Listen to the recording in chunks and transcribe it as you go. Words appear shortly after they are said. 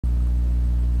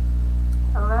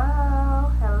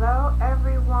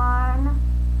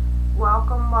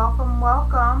welcome, welcome,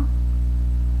 welcome.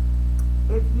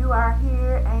 If you are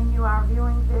here and you are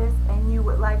viewing this and you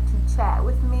would like to chat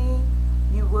with me,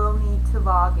 you will need to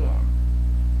log in.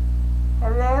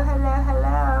 Hello, hello,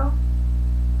 hello.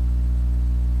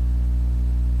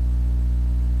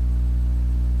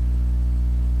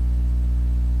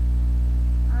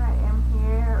 I am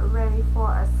here ready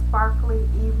for a sparkly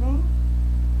evening.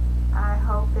 I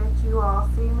hope that you all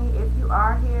see me. If you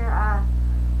are here, I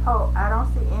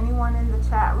don't see anyone in the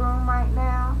chat room right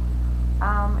now.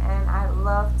 And I'd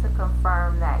love to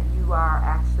confirm that you are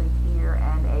actually here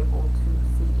and able to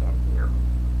see and hear me.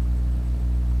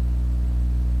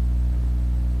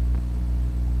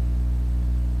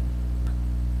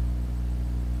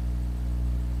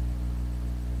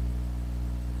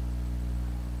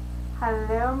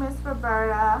 Hello, Miss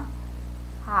Roberta.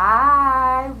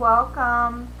 Hi,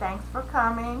 welcome. Thanks for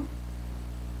coming.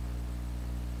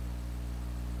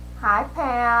 Hi,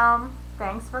 Pam.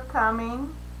 Thanks for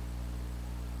coming.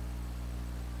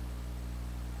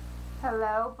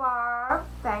 Hello, Barb.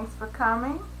 Thanks for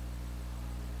coming.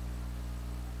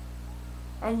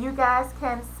 And you guys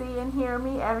can see and hear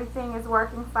me. Everything is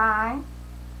working fine.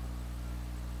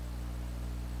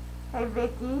 Hey,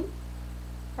 Vicky.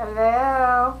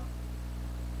 Hello.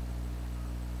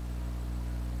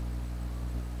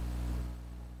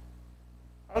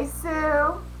 Hey,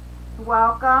 Sue.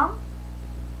 Welcome.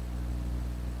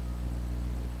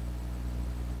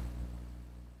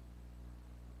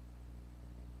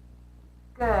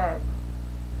 Good.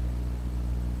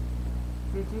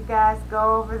 Did you guys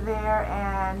go over there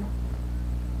and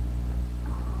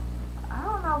I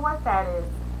don't know what that is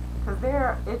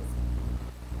because it's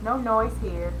no noise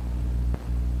here.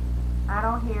 I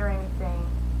don't hear anything.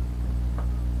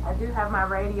 I do have my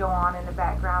radio on in the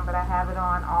background, but I have it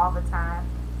on all the time.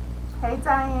 Hey,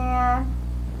 Diane.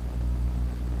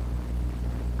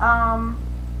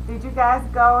 Did you guys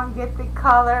go and get the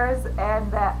colors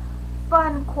and the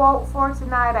fun quote for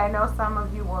tonight? I know some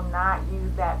of you will not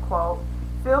use that quote.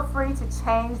 Feel free to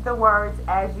change the words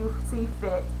as you see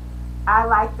fit. I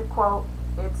like the quote.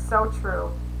 It's so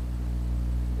true.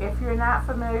 If you're not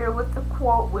familiar with the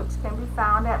quote, which can be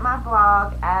found at my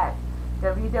blog at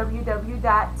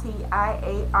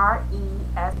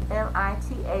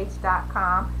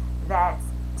www.tiaresmith.com, that's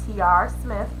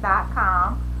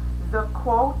trsmith.com. The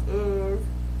quote is,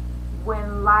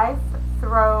 when life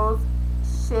throws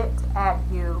shit at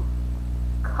you,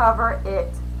 cover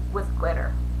it with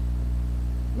glitter.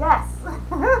 Yes.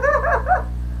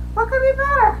 What could be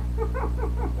better?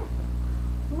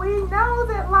 We know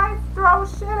that life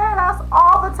throws shit at us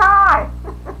all the time.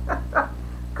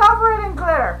 Cover it in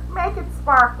glitter. Make it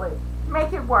sparkly.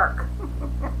 Make it work.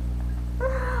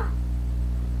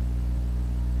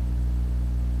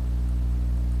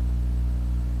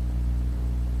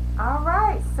 All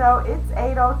right, so it's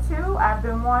 8:02. I've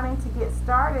been wanting to get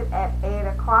started at 8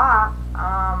 o'clock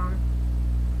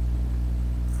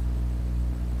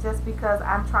just because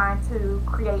I'm trying to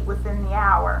create within the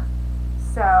hour.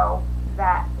 So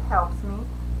that helps me.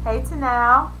 Hey,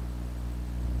 Tanal.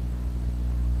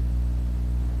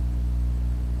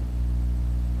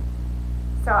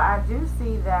 So I do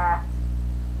see that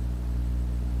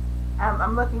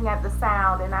I'm looking at the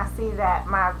sound and I see that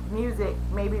my music,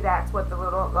 maybe that's what the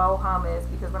little low hum is,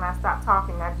 because when I stop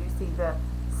talking I do see the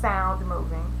sound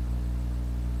moving.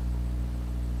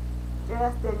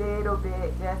 Just a little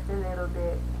bit, just a little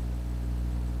bit.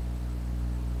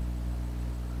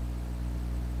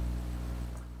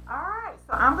 Alright,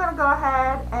 so I'm going to go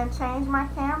ahead and change my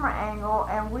camera angle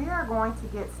and we are going to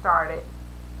get started.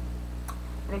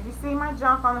 And if you see my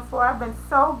junk on the floor, I've been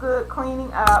so good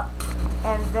cleaning up,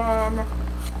 and then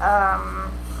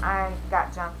I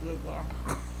got junky again.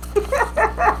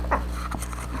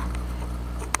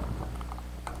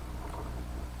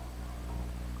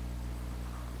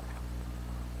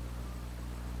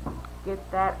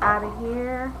 Get that out of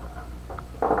here.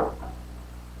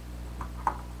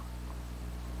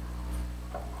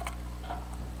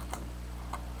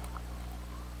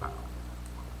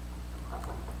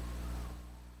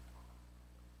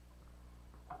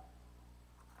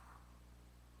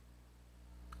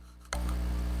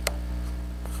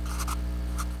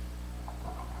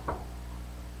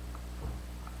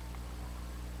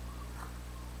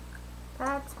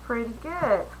 That's pretty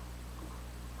good.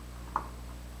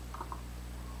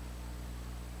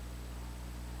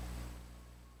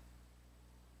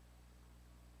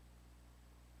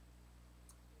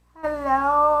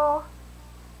 Hello,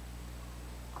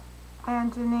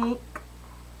 Angenique.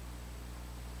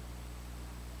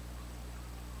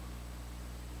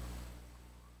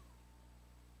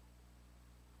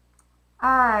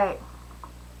 Alright.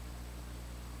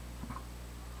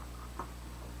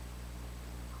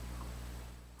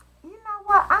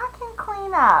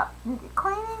 clean up.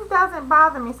 Cleaning doesn't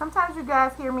bother me. Sometimes you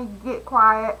guys hear me get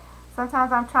quiet.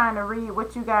 Sometimes I'm trying to read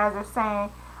what you guys are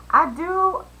saying. I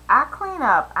clean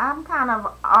up. I'm kind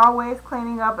of always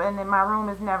cleaning up, and then my room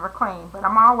is never clean. But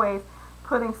I'm always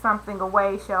putting something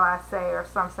away, shall I say, or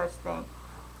some such thing.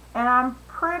 And I'm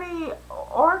pretty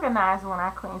organized when I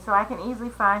clean, so I can easily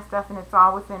find stuff and it's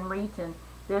all within reach, and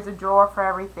there's a drawer for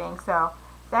everything. So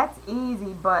that's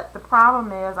easy, but the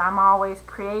problem is I'm always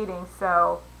creating,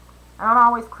 so I don't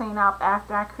always clean up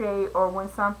after I create, or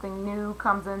when something new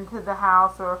comes into the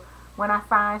house, or when I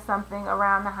find something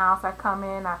around the house, I come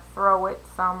in, I throw it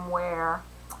somewhere,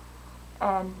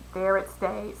 and there it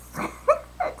stays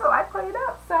until I clean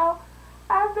up. So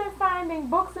I've been finding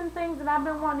books and things that I've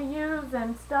been wanting to use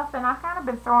and stuff, and I've kind of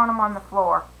been throwing them on the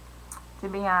floor, to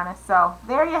be honest. So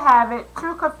there you have it.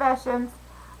 True confessions.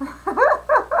 Yep.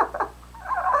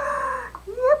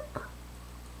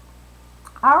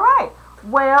 All right.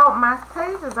 Well, my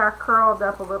pages are curled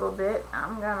up a little bit.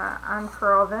 I'm going to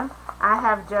uncurl them. I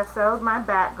have gessoed my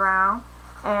background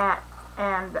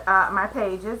and my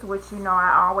pages, which you know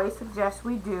I always suggest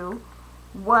we do.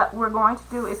 What we're going to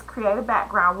do is create a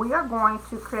background. We are going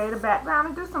to create a background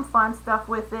and do some fun stuff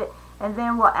with it, and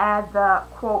then we'll add the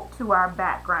quote to our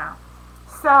background.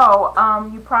 So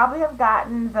you probably have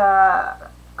gotten the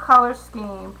color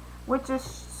scheme, which is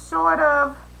sort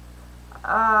of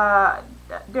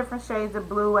different shades of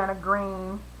blue and a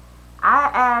green. I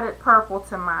added purple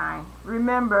to mine.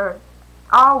 Remember,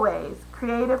 always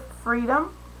creative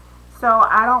freedom. So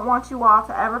I don't want you all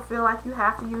to ever feel like you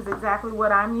have to use exactly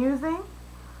what I'm using.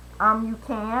 You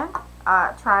can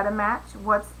try to match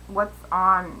what's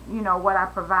on, you know, what I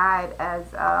provide as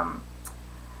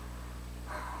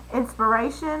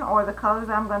inspiration, or the colors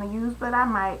I'm going to use, but I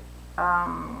might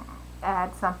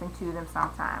add something to them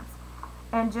sometimes.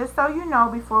 And just so you know,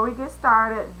 before we get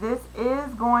started, this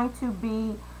is going to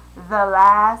be the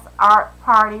last art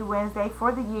party Wednesday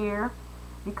for the year,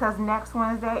 because next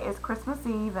Wednesday is Christmas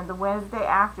Eve and the Wednesday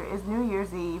after is New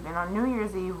Year's Eve, and on New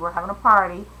Year's Eve we're having a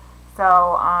party. So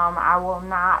I will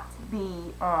not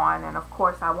be on, and of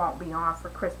course I won't be on for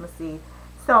Christmas Eve.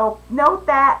 So note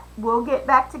that. We'll get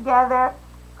back together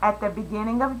at the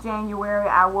beginning of January.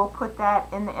 I will put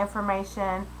that in the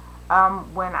information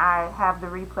when I have the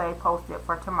replay posted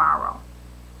for tomorrow.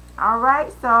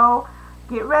 Alright, so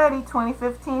get ready.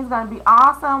 2015 is going to be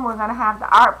awesome. We're going to have the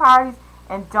art parties,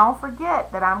 and don't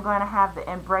forget that I'm going to have the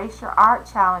Embrace Your Art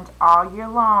Challenge all year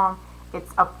long.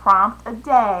 It's a prompt a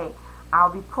day.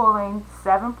 I'll be pulling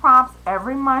 7 prompts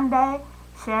every Monday,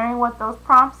 sharing what those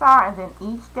prompts are, and then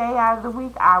each day out of the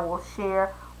week I will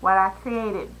share what I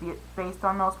created based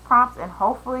on those prompts, and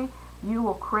hopefully you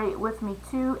will create with me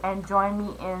too and join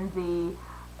me in the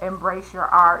Embrace Your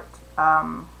Art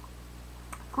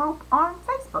group on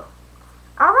Facebook.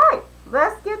 Alright,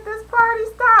 let's get this party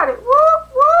started. Whoop,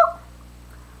 whoop,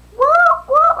 whoop,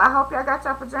 whoop. I hope y'all got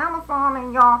your pajamas on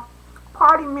and y'all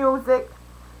party music.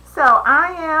 So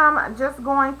I am just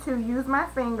going to use my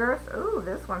fingers. Ooh,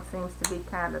 this one seems to be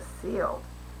kind of sealed.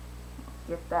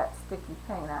 Get that sticky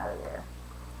paint out of there.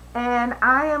 And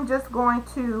I am just going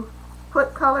to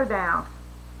put color down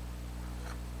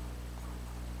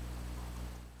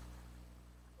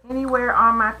anywhere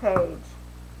on my page.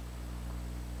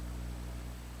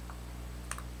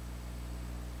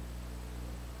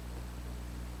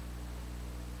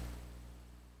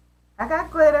 I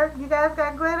got glitter. You guys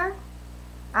got glitter?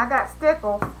 I got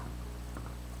stickles.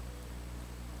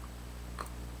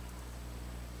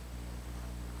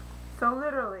 So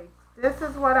literally, this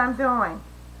is what I'm doing.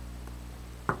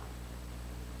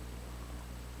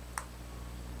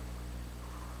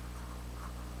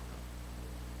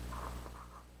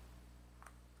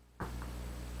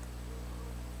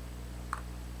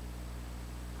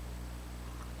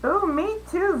 Ooh, me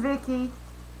too, Vicky.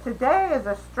 Today is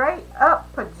a straight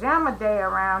up pajama day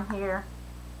around here.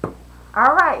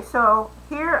 Alright, so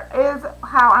here is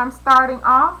how I'm starting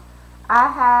off. I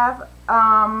have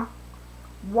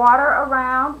water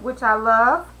around, which I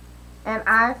love, and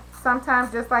I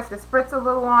sometimes just like to spritz a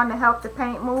little on to help the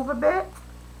paint move a bit,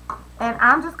 and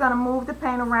I'm just going to move the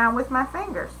paint around with my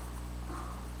fingers.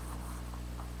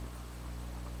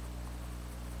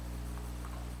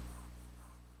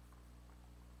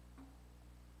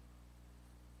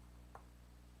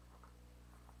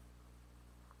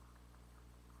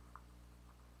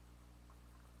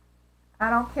 I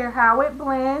don't care how it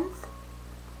blends.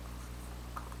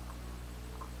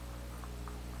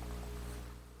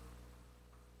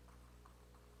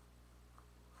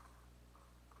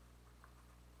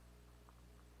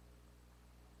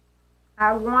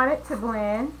 I want it to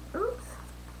blend. Oops.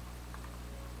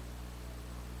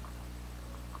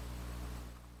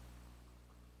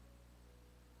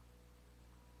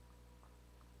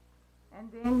 And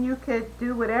then you could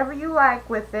do whatever you like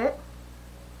with it.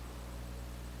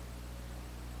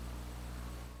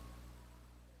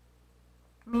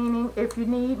 Meaning if you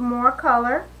need more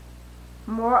color,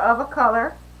 more of a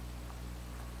color,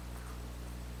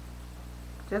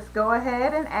 just go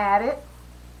ahead and add it.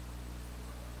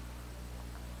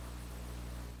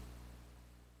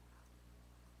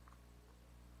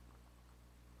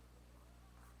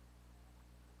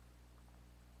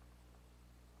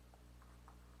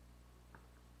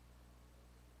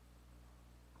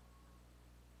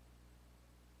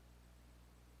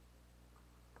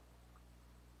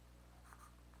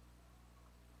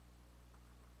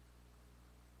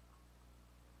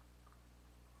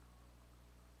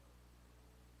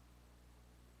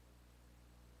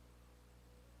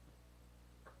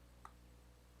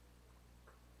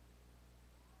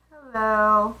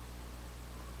 Hello.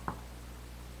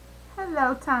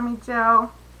 Hello, Tommy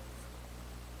Joe.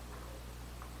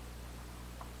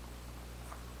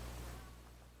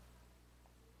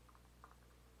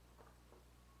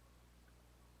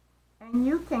 And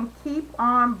you can keep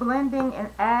on blending and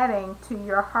adding to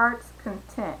your heart's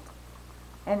content.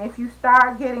 And if you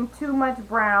start getting too much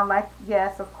brown, like,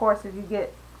 yes, of course, if you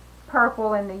get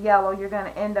purple and the yellow, you're going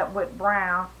to end up with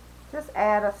brown. Just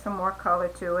add some more color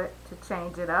to it to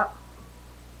change it up.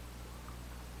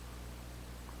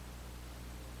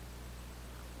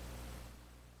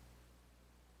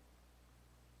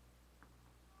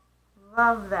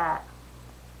 Love that.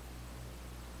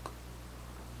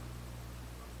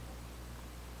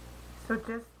 So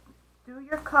just do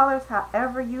your colors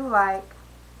however you like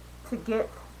to get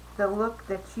the look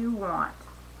that you want.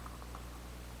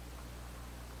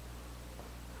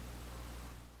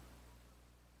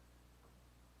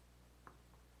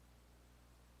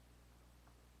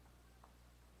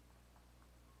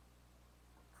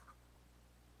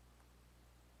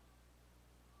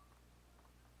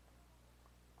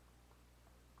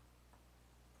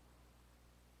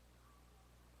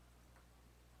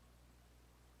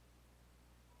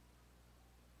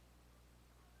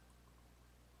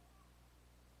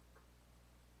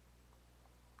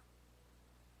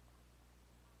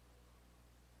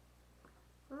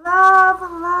 Love,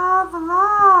 love,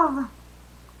 love.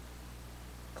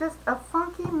 Just a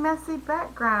funky, messy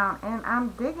background, and I'm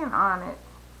digging on it.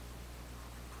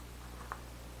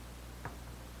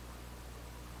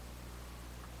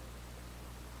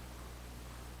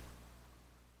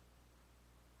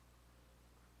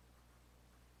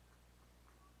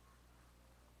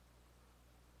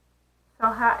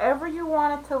 So however you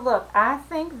want it to look, I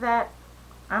think that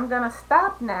I'm going to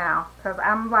stop now because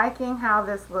I'm liking how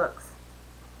this looks.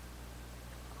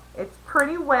 It's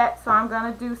pretty wet, so I'm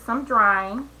going to do some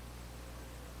drying.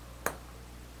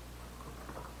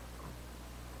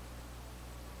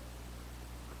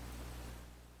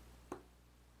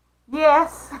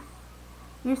 Yes,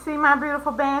 you see my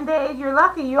beautiful band-aid? You're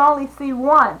lucky you only see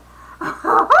one.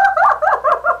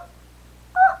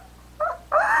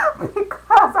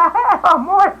 Because I have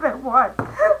more than one.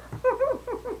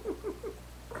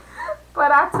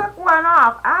 But I took one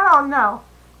off. I don't know.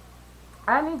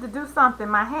 I need to do something.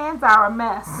 My hands are a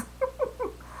mess.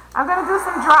 I'm going to do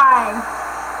some drying.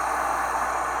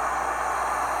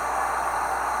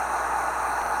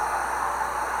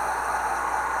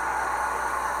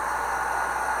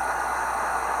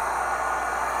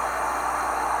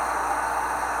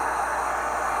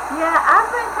 Yeah, I've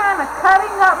been kind of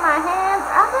cutting up my hands.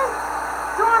 I've been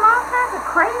doing all kinds of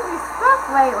crazy stuff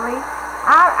lately.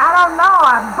 I don't know.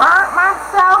 I burnt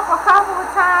myself a couple of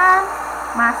times.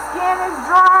 My skin is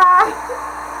dry.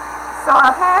 So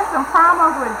I've had some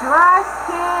problems with dry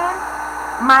skin.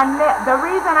 The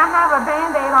reason I have a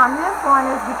band-aid on this one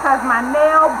is because my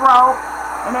nail broke,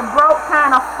 and it broke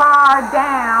kind of far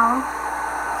down.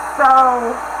 So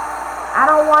I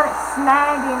don't want it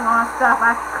snagging on stuff.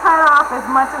 I cut off as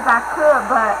much as I could,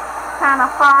 but kind of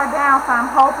far down, so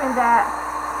I'm hoping that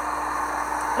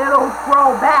it'll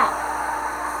grow back.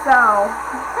 So,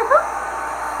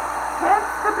 hence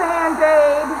the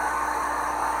band-aid.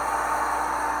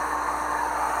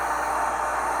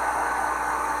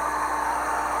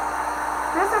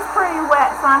 This is pretty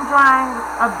wet, so I'm drying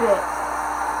a bit.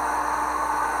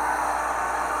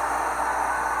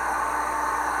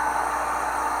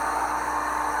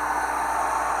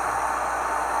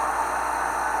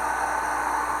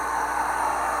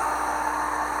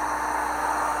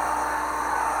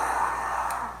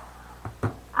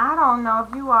 I don't know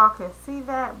if you all can see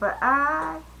that, but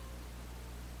I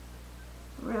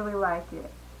really like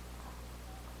it.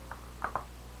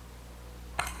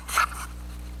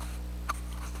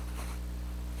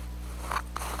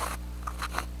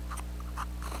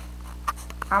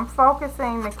 I'm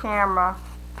focusing the camera.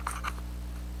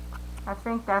 I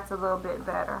think that's a little bit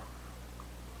better.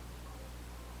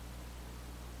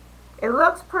 It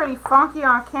looks pretty funky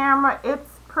on camera.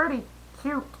 It's pretty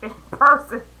cute in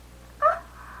person.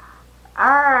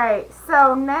 Alright,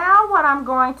 so now what I'm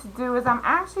going to do is I'm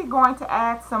actually going to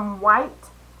add some white.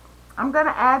 I'm going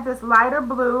to add this lighter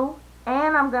blue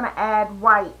and I'm going to add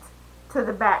white to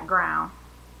the background.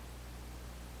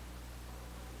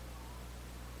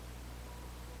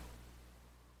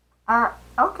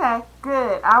 Okay,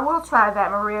 good. I will try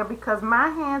that, Maria, because my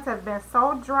hands have been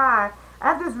so dry.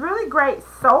 I have this really great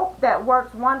soap that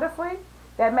works wonderfully,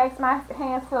 that makes my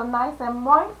hands feel nice and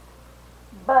moist,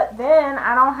 but then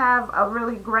I don't have a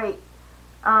really great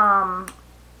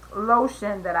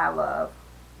lotion that I love.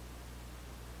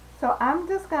 So I'm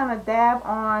just going to dab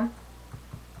on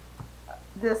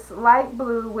this light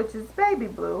blue, which is baby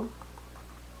blue,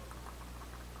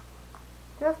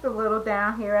 just a little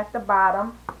down here at the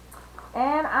bottom.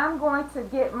 And I'm going to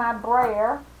get my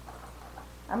brayer.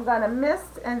 I'm going to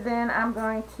mist and then I'm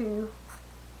going to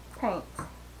paint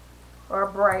or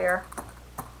brayer.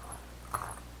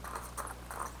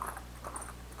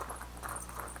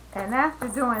 And after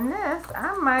doing this,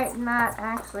 I might not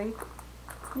actually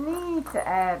need to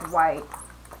add white.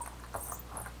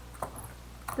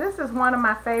 This is one of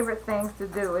my favorite things to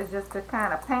do, is just to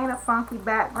kind of paint a funky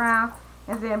background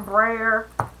and then brayer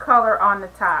color on the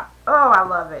top. Oh, I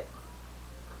love it.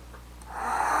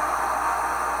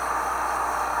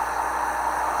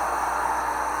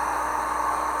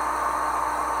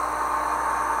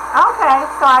 Okay,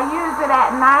 so I use it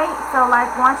at night. So like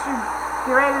once you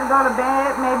get ready to go to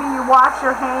bed, maybe you wash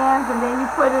your hands and then you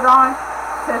put it on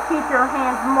to keep your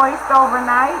hands moist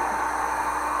overnight.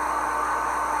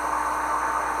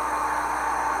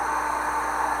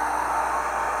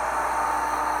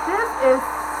 This is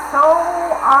so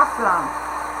awesome.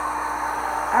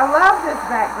 I love this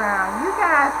background. You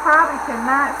guys probably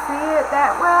cannot see it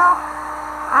that well.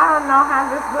 I don't know how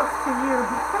this looks to you.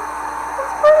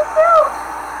 It's pretty cute.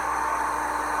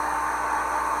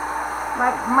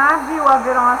 Like my view of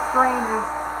it on screen is,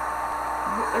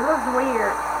 it looks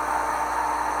weird.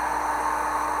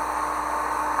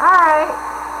 Alright,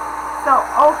 so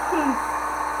O'Keefe.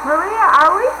 Maria,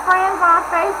 are we friends on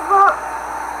Facebook?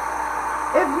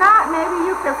 If not, maybe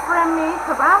you could friend me,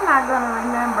 because I'm not going to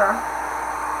remember.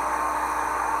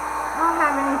 I don't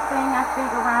have anything, I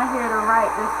think, around here to write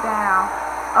this down.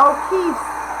 O'Keefe.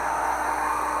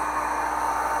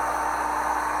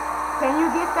 Can you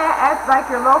get that at like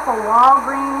your local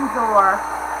Walgreens or...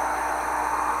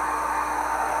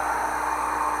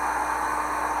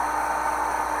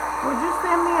 Would you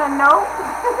send me a note?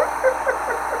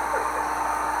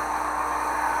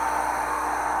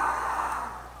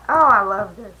 Oh, I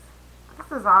love this.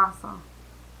 This is awesome.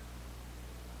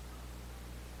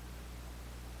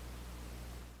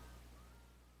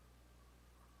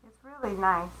 It's really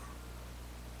nice.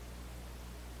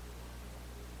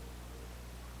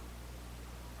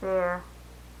 There.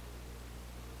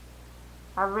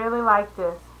 I really like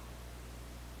this.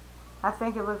 I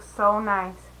think it looks so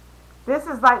nice. This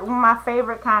is like my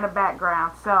favorite kind of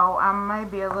background, so I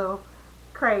might be a little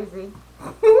crazy.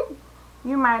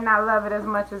 You might not love it as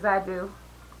much as I do,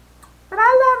 but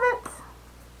I love it.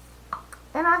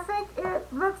 And I think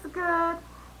it looks good.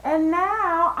 And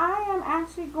now I am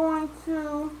actually going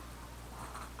to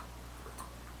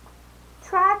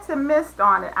try to mist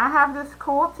on it. I have this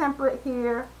cool template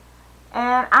here,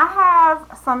 and I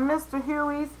have some Mr.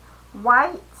 Huey's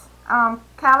white,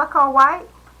 calico white,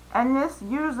 and this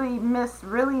usually mists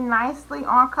really nicely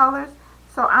on colors.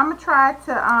 So I'm going to try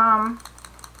to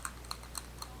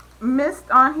mist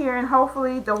on here, and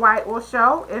hopefully the white will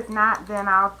show. If not, then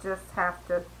I'll just have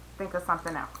to think of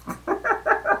something else.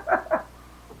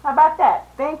 How about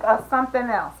that? Think of something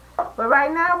else. But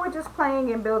right now we're just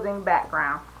playing and building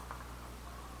background.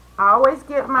 I always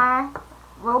get my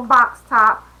little box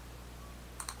top.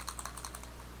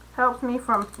 Helps me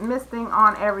from misting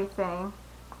on everything.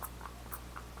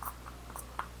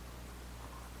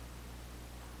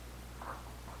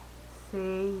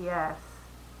 See, yes.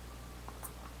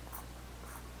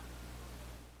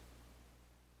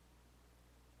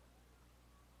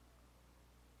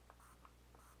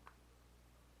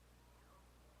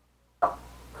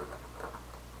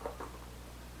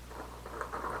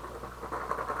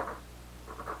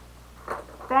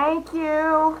 Thank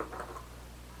you.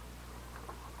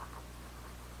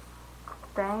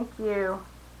 Thank you.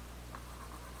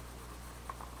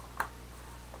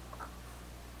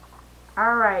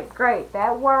 Alright, great.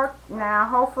 That worked. Now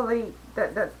hopefully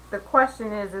the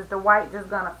question is the white just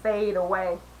gonna fade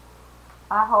away?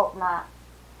 I hope not.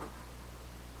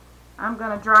 I'm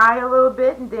going to dry a little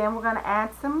bit and then we're going to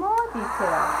add some more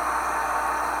detail.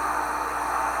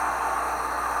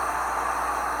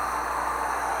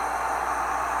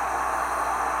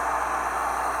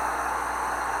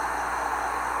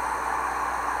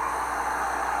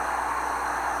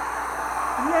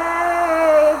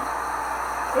 Yay!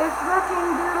 It's looking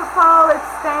beautiful. It's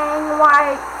staying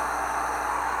white.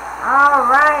 All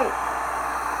right.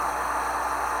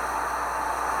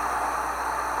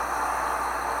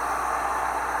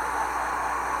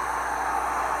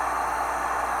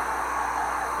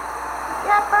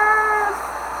 Yuppers!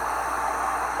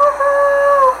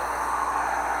 Woohoo!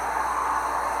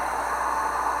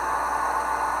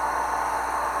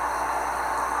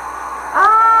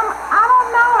 I don't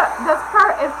know.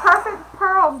 If Perfect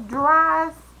Pearls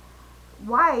dries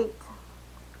white,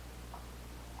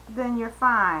 then you're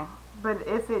fine. But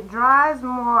if it dries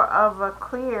more of a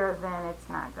clear, then it's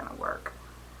not gonna work.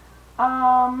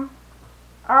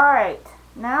 Alright,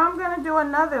 now I'm gonna do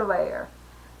another layer.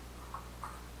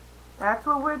 That's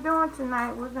what we're doing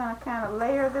tonight. We're gonna kind of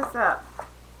layer this up.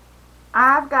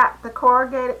 I've got the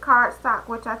corrugated cardstock,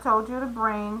 which I told you to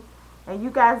bring, and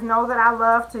you guys know that I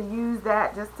love to use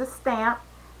that just to stamp.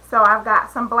 So I've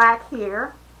got some black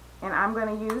here, and I'm going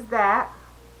to use that.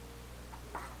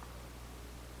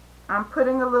 I'm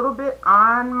putting a little bit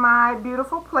on my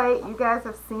beautiful plate. You guys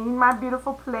have seen my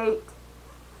beautiful plate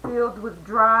filled with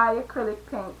dry acrylic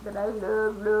paint that I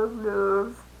love, love,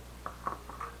 love.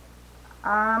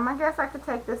 I guess I could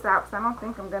take this out because I don't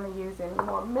think I'm going to use any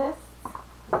more mist.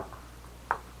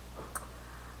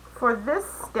 For this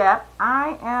step,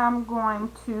 I am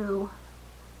going to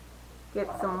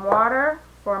get some water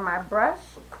for my brush,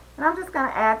 and I'm just going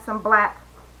to add some black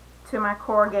to my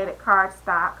corrugated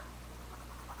cardstock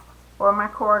or my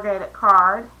corrugated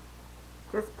card.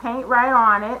 Just paint right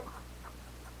on it.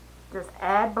 Just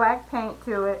add black paint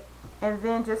to it and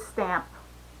then just stamp.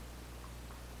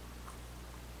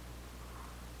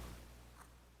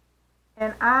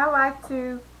 And I like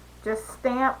to just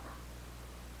stamp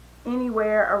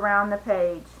anywhere around the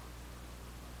page.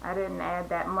 I didn't add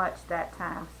that much that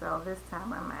time, so this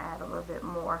time I'm going to add a little bit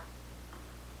more.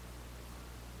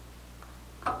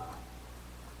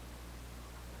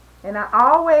 And I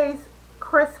always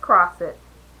crisscross it,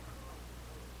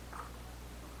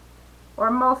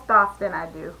 or most often I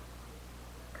do,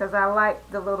 because I like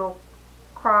the little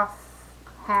cross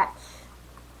hatch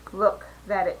look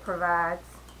that it provides.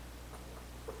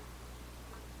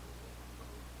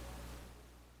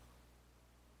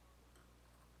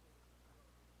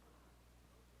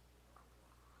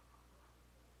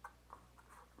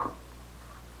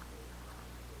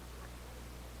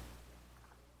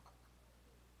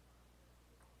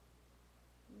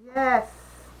 Yes.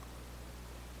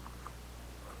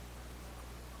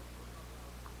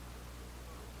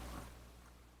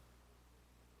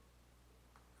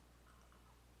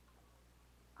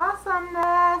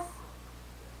 Awesomeness.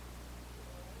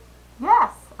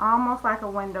 Yes, almost like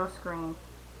a window screen.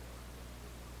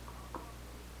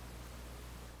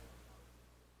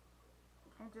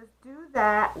 And just do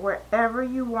that wherever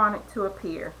you want it to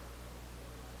appear.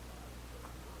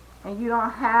 And you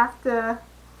don't have to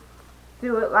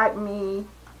do it like me,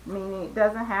 meaning it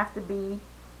doesn't have to be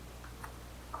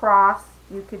cross.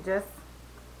 You could just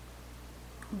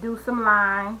do some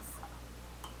lines.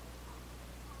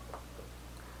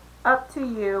 Up to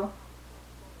you.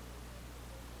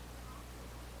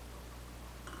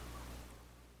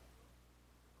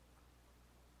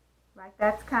 Like,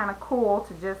 that's kind of cool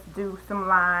to just do some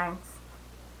lines.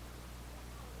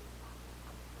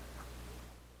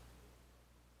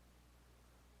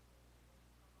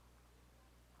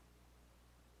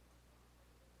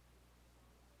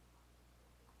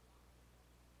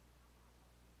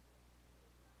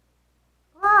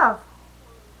 Love.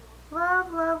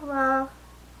 Love, love, love.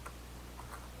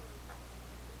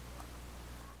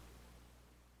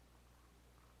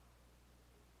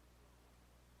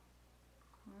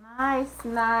 Nice,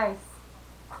 nice.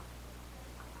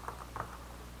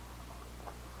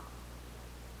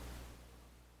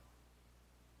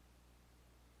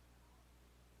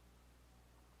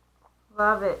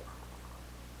 Love it.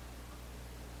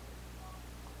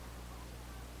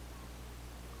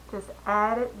 Just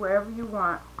add it wherever you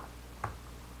want.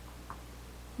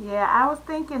 Yeah, I was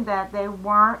thinking that they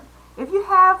weren't. If you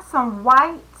have some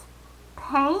white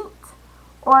paint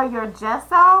or your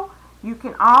gesso, you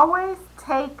can always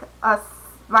take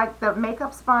like the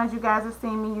makeup sponge, you guys have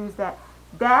seen me use that.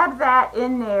 Dab that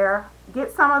in there,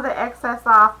 get some of the excess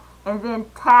off, and then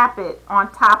tap it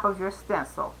on top of your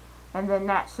stencil. And then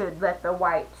that should let the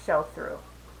white show through.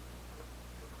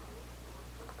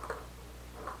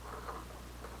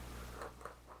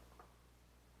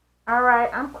 Alright,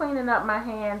 I'm cleaning up my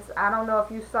hands. I don't know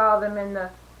if you saw them in the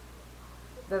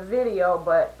video,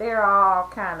 but they're all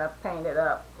kind of painted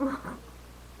up.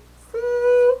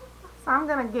 See? So I'm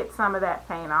going to get some of that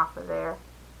paint off of there.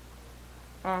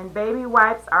 And baby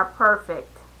wipes are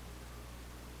perfect.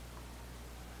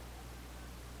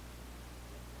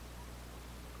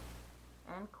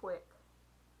 And quick.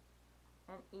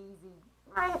 And easy.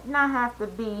 Might not have to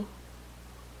be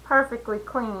perfectly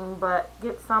clean, but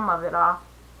get some of it off.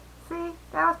 See?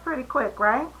 That was pretty quick,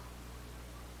 right?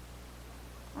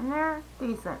 And they're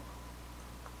decent.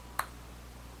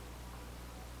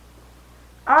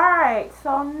 Alright,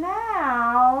 so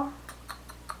now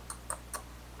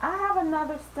I have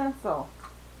another stencil.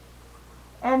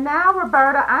 And now,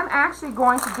 Roberta, I'm actually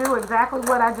going to do exactly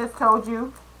what I just told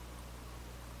you.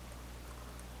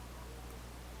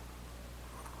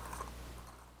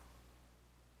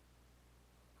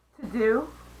 To do.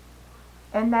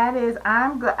 And that is,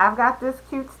 I've got this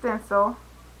cute stencil.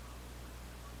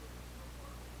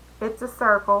 It's a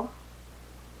circle.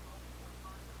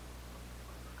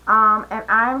 And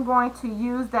I'm going to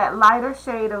use that lighter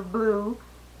shade of blue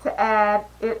to add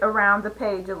it around the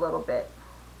page a little bit.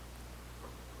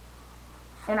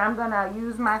 And I'm going to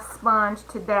use my sponge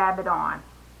to dab it on.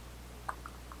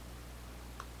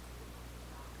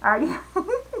 Are you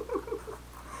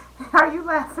are you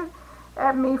laughing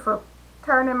at me for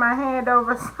turning my hand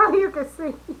over so you can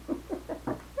see?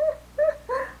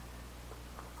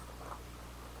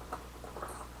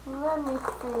 Let me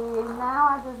see. Now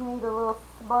I just need a little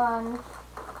sponge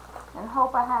and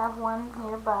hope I have one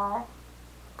nearby.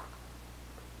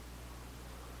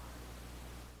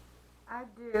 I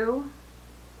do.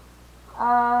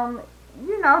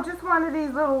 You know, just one of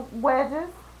these little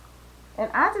wedges. And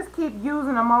I just keep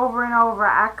using them over and over.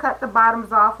 I cut the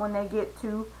bottoms off when they get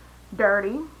too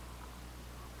dirty.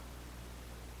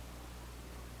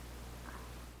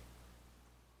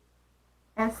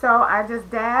 And so I just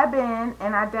dab in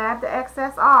and I dab the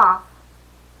excess off.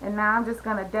 And now I'm just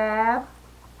going to dab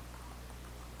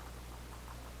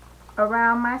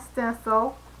around my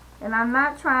stencil. And I'm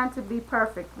not trying to be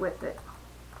perfect with it.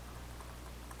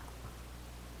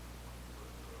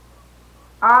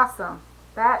 Awesome.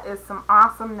 That is some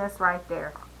awesomeness right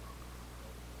there.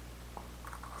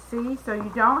 See, so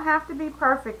you don't have to be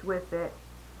perfect with it.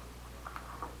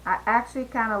 I actually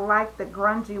kind of like the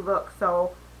grungy look,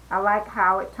 so I like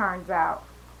how it turns out.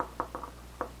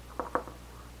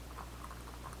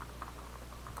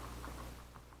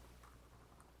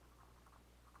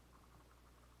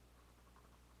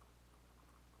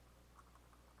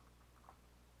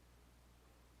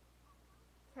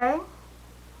 Okay.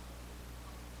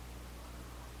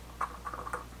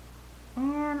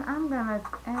 And I'm going to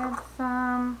add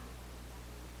some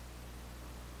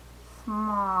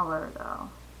smaller though.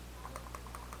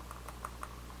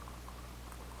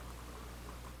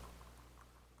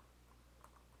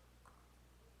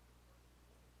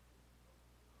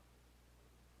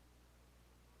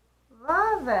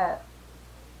 Love it.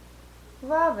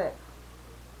 Love it.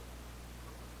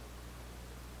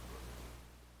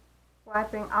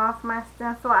 Wiping off my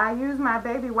stencil. I use my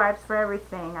baby wipes for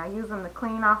everything. I use them to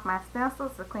clean off my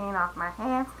stencils, to clean off my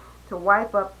hands, to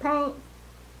wipe up paint.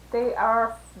 They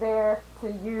are there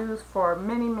to use for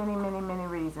many, many, many, many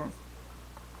reasons.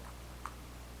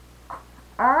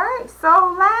 Alright,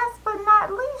 so last but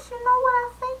not least, you know what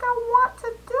I think I want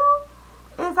to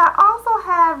do? Is I also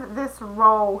have this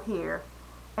roll here.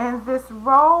 And this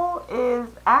roll is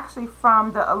actually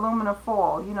from the aluminum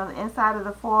foil, you know, the inside of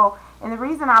the foil. And the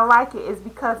reason I like it is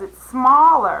because it's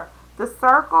smaller. The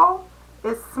circle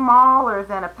is smaller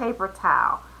than a paper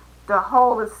towel. The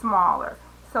hole is smaller.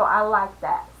 So I like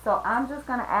that. So I'm just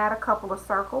going to add a couple of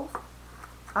circles.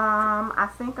 I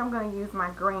think I'm going to use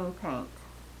my green paint.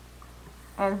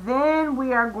 And then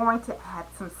we are going to add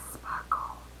some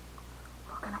sparkle.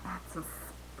 We're going to add some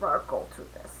sparkle to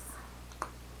this.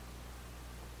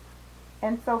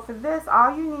 And so for this,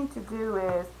 all you need to do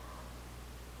is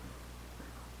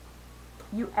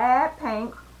you add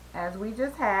paint, as we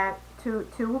just had, to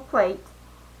a plate.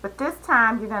 But this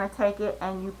time you're going to take it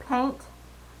and you paint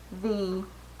the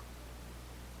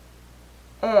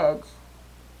edge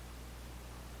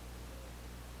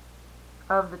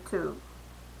of the tube.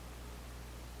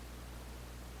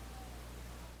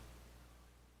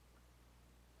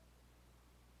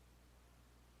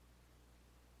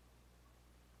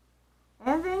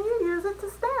 And then you use it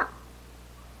to stamp.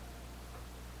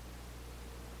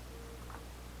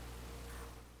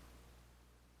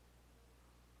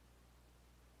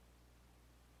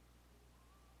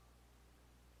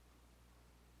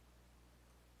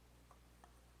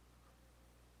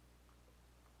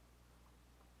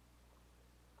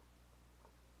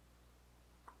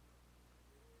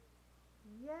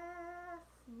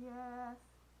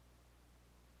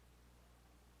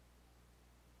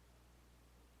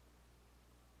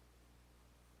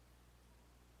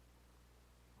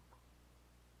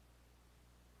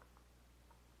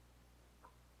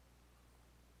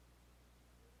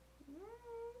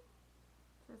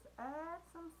 Add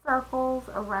some circles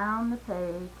around the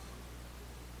page.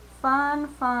 Fun,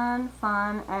 fun,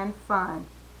 fun, and fun.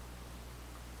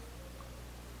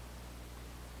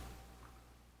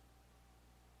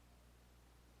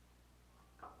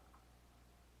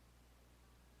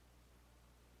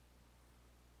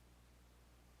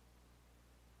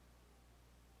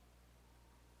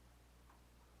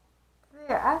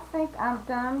 There, I think I'm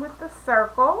done with the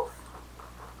circles.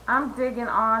 I'm digging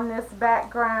on this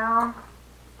background,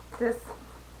 this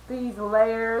these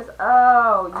layers.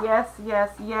 Oh, yes, yes,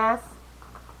 yes.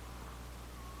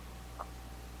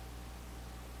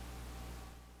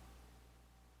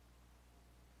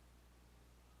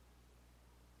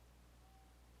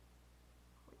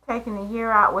 Taking the year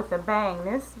out with a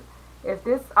bang. If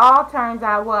this all turns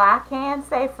out well, I can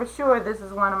say for sure this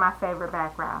is one of my favorite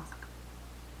backgrounds.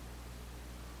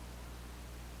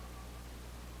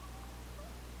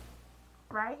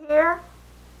 Right here.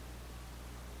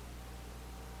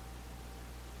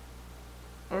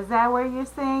 Is that where you're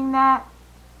seeing that?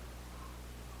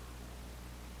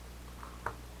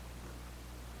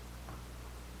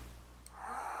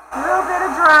 A little bit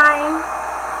of drying.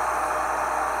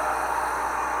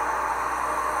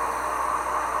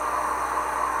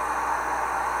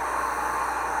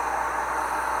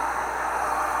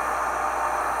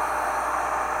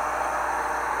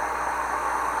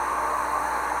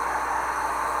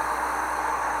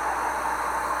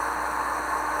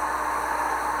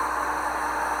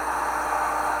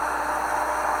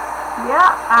 Yep,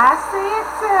 I see it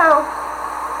too.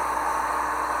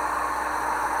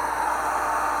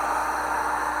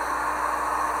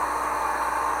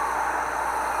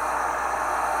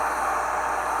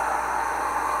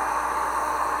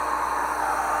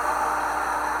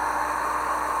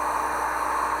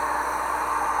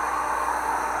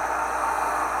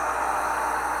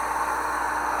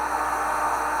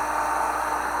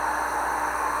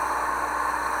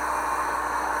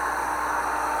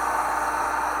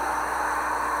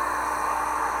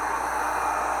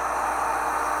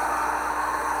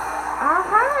 All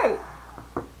right.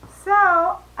 So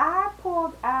I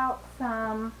pulled out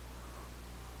some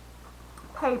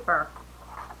paper,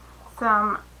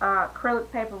 some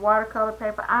acrylic paper, watercolor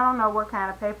paper. I don't know what kind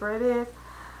of paper it is.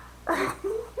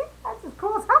 I just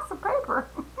pulled out some paper.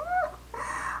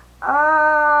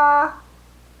 uh.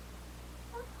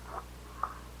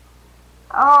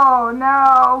 Oh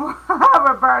no,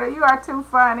 Roberta, you are too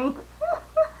funny.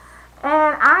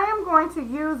 And I am going to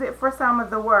use it for some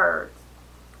of the words.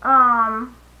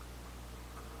 Um,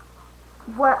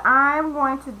 what I'm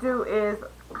going to do is,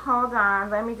 hold on,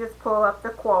 let me just pull up the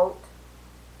quote.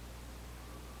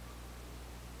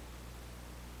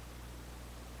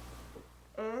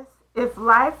 If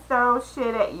life throws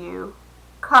shit at you,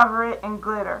 cover it in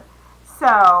glitter.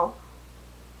 So,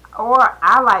 or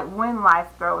I like when life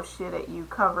throws shit at you,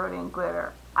 cover it in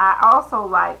glitter. I also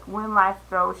like when life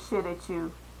throws shit at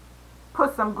you,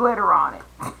 put some glitter on it.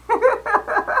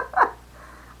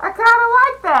 I kind of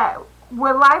like that.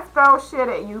 When life throws shit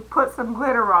at you, put some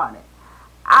glitter on it.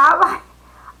 I like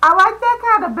I like that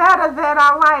kind of better than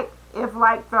I like if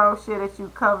life throws shit at you,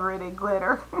 cover it in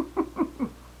glitter.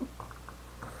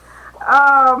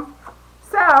 um,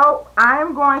 so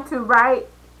I'm going to write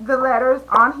the letters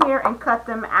on here and cut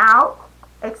them out,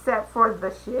 except for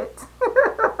the shit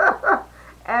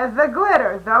and the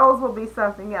glitter. Those will be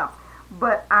something else.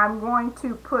 But I'm going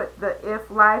to put the if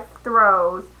life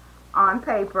throws on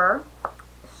paper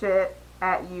shit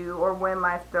at you, or when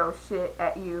life throws shit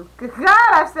at you.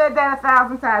 God, I've said that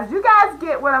 1,000 times. You guys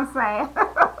get what I'm saying.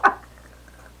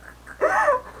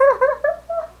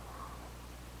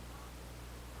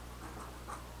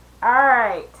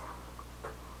 Alright.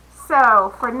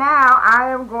 So, for now, I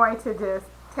am going to just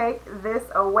take this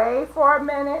away for a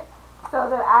minute so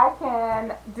that I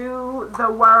can do the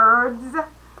words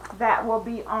that will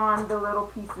be on the little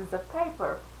pieces of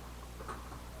paper.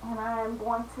 And I'm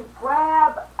going to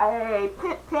grab a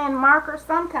pen marker,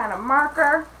 some kind of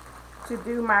marker, to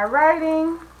do my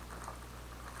writing.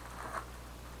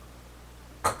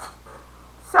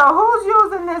 So who's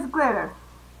using this glitter?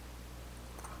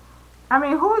 I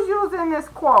mean, who's using this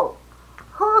quote?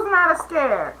 Who's not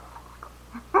scared?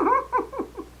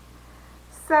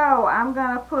 So I'm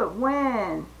going to put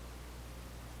when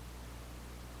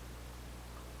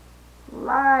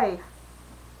life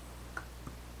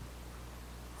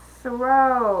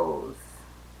throws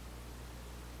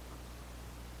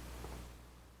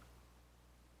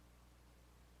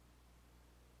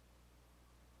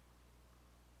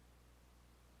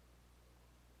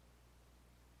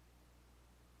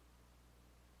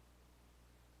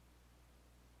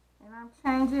and I'm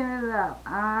changing it up.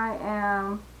 I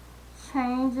am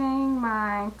changing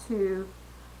mine to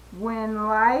when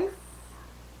life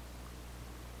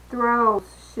throws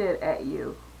shit at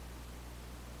you.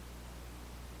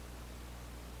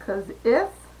 Because if,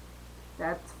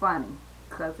 that's funny.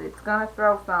 Because it's going to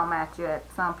throw some at you at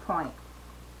some point.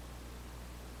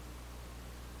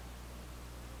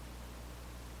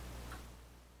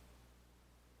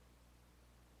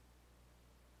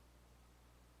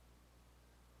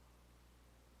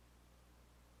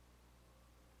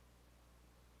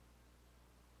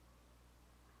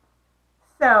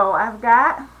 So I've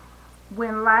got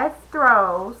when life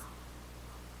throws,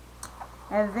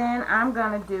 and then I'm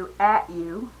going to do at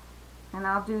you, and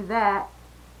I'll do that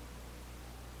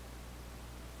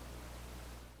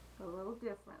a little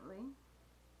differently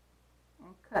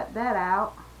and cut that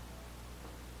out.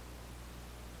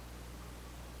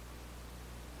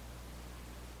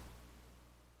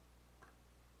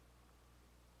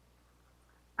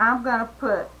 I'm going to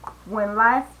put when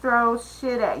life throws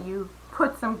shit at you,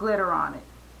 put some glitter on it.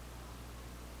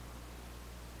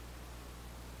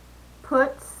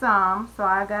 Put some, so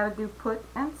I gotta do put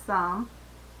and some.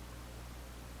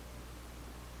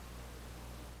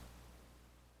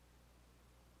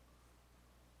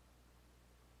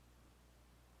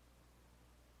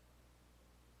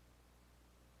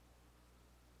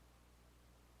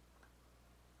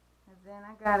 And then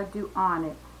I gotta do on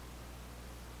it.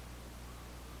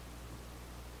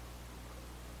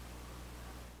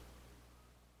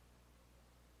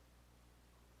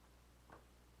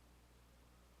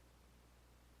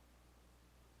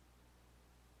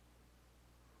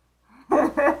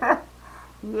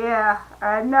 Yeah,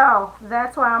 I know.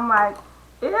 That's why I'm like,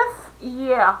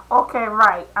 yeah, okay,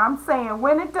 right. I'm saying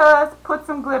when it does, put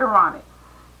some glitter on it.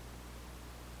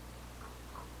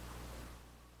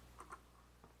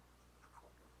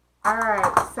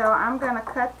 Alright, so I'm going to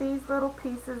cut these little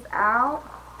pieces out.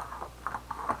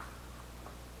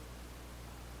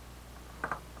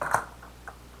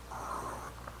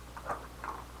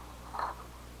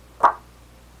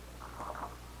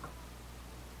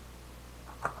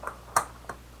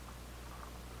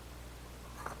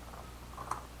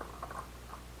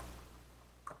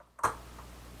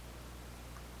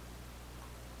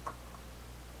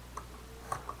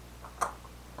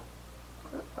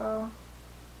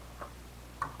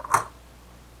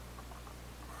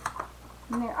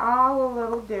 And they're all a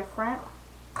little different.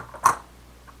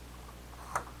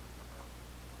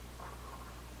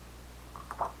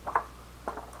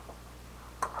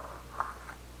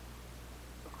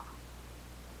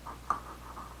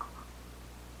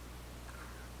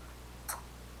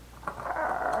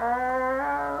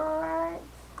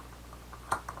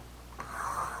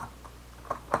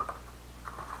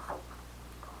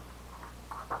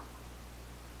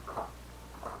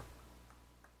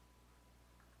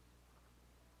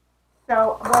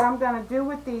 So what I'm going to do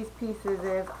with these pieces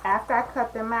is, after I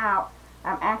cut them out,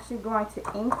 I'm actually going to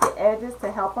ink the edges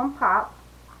to help them pop.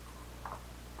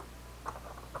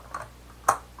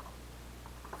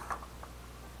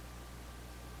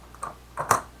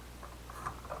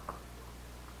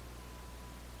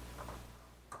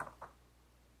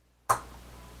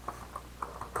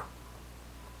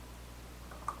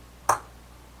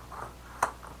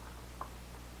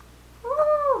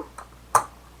 Woo!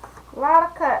 A lot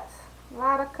of cuts. A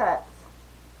lot of cuts.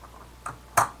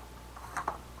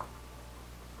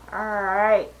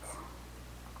 Alright.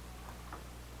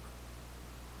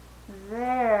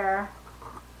 There.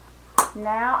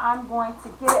 Now I'm going to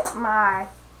get my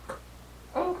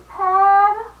ink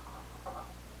pad.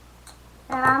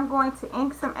 And I'm going to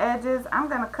ink some edges. I'm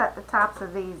going to cut the tops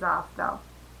of these off though.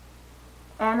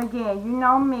 And again, you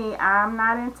know me, I'm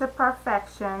not into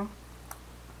perfection.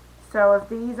 So if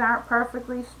these aren't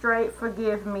perfectly straight,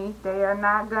 forgive me. They are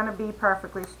not going to be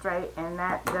perfectly straight, and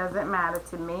that doesn't matter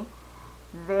to me.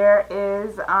 There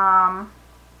is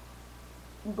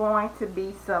going to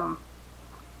be some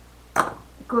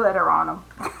glitter on them.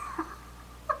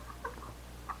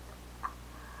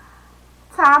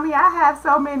 Tommy, I have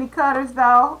so many cutters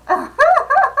though.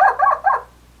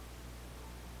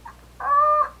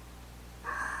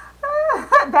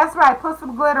 That's right, put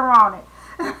some glitter on it.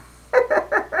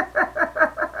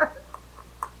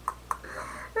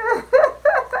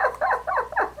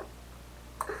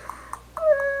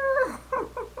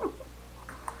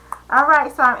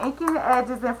 Alright, so I'm inking the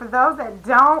edges, and for those that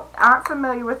aren't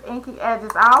familiar with inking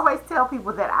edges, I always tell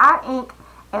people that I ink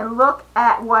and look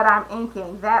at what I'm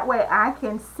inking. That way I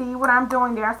can see what I'm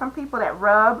doing. There are some people that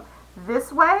rub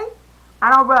this way.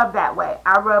 I don't rub that way.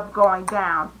 I rub going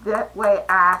down. That way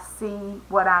I see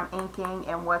what I'm inking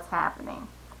and what's happening.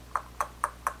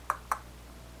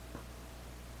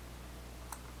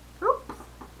 Ooh.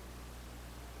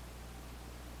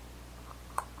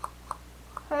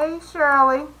 Hey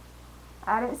Shirley,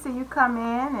 I didn't see you come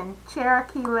in. And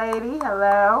Cherokee Lady,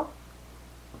 hello.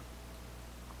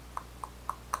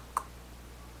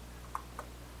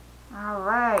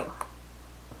 Alright,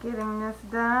 getting this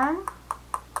done.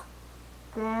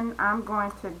 Then I'm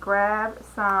going to grab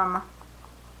some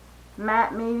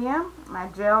matte medium, my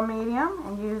gel medium,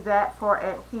 and use that for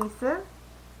adhesive.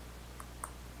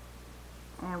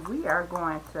 And we are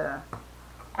going to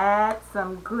add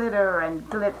some glitter and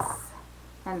glitz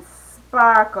and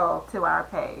sparkle to our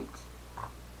page.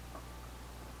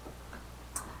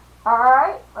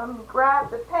 Alright, let me grab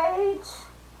the page.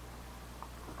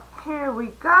 Here we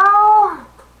go.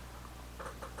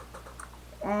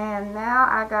 And now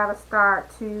I gotta start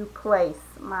to place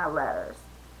my letters.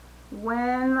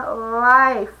 When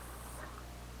life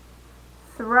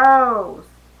throws.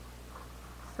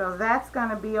 So that's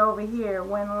gonna be over here.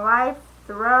 When life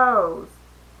throws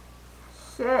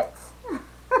shit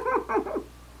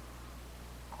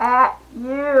at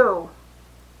you,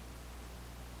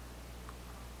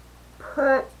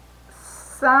 put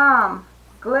some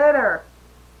glitter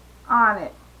on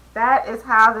it. That is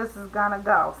how this is gonna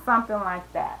go. Something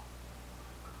like that.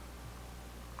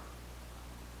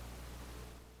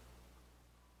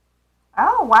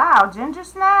 Oh wow, ginger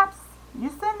snaps. You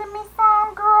sending me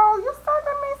some, girl? You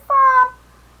sending me some?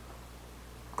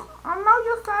 I know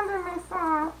you sending me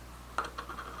some.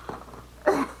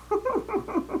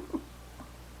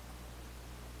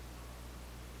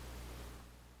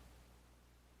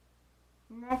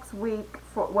 Next week,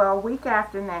 week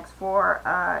after next, for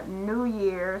New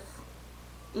Year's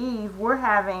Eve, we're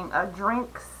having a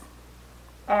drinks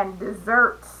and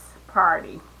desserts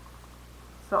party.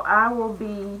 So I will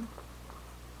be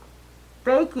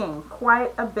baking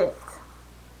quite a bit.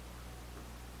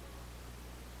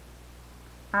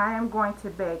 I am going to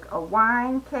bake a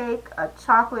wine cake, a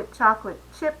chocolate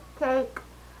chip cake,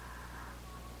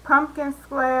 pumpkin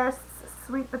squares,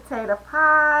 sweet potato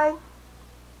pie,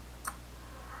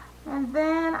 and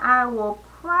then I will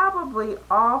probably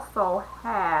also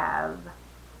have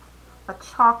a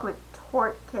chocolate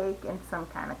torte cake and some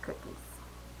kind of cookies.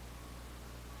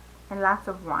 And lots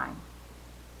of wine.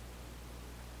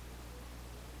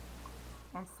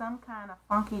 And some kind of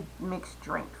funky mixed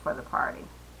drink for the party.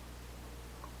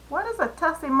 What is a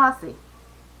Tussie Mussie?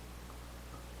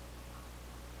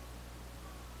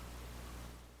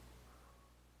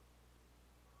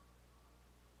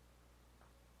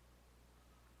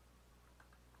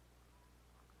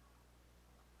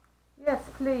 Yes,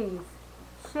 please.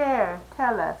 Share.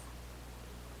 Tell us.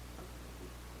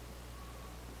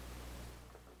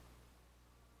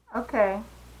 Okay.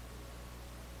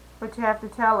 But you have to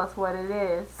tell us what it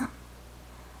is.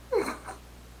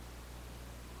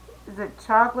 Is it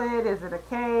chocolate? Is it a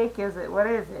cake? What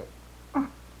is it?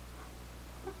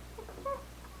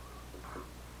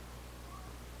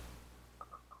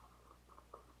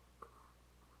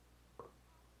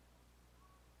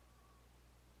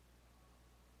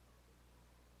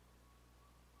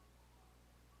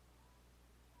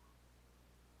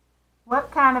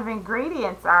 What kind of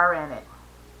ingredients are in it?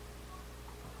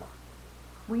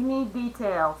 We need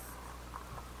details.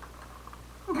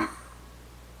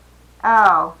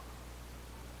 Oh.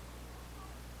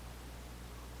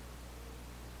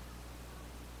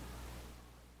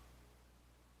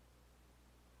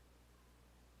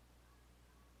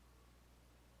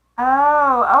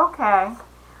 Oh, okay.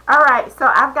 Alright,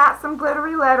 so I've got some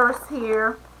glittery letters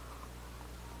here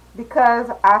because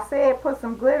I said put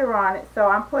some glitter on it, so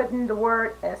I'm putting the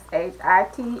word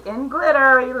S-H-I-T in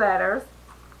glittery letters.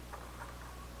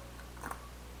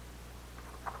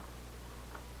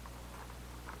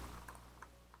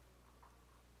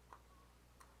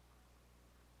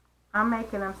 I'm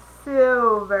making them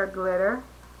silver glitter.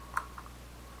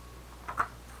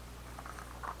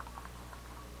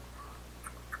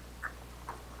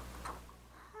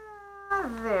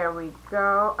 There we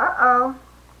go. Uh-oh.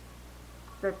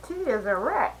 The T is a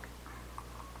wreck.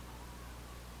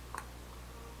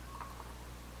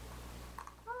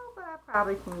 Oh, but I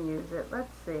probably can use it.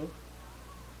 Let's see.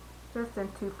 Just in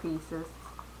 2 pieces.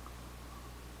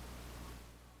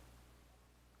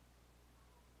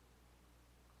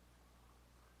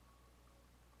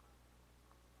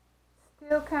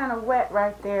 Still kind of wet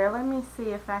right there. Let me see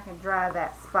if I can dry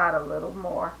that spot a little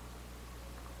more.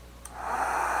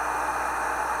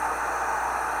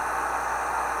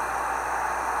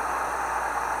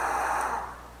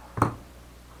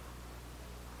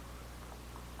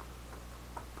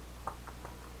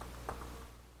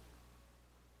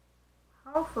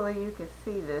 Hopefully you can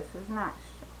see this. It's not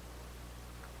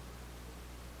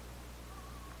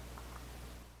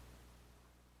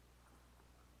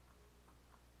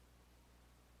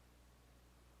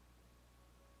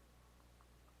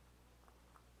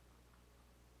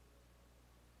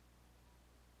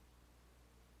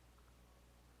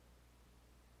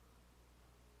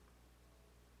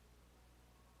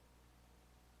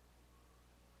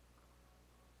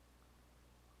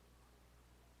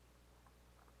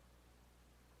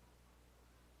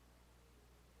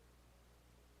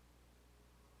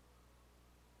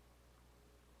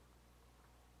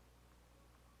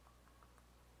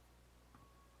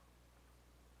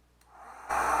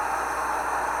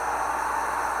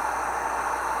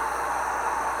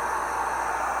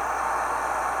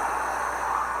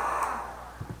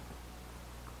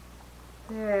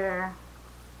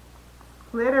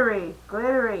Glittery,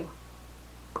 glittery.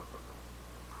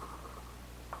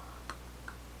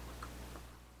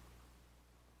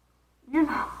 You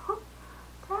know,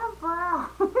 damn brown.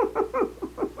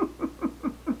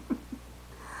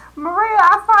 Maria,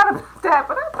 I thought about that,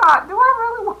 but I thought, do I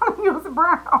really want to use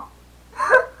brown?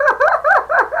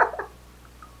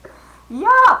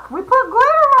 Yuck, we put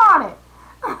glitter on it.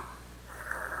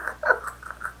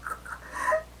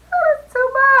 That's too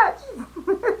much.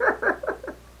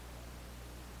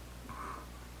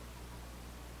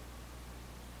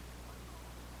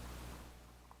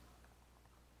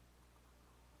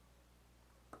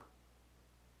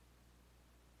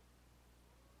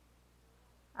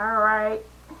 All right.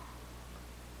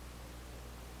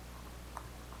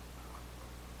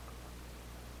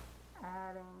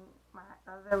 Adding my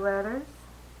other letters.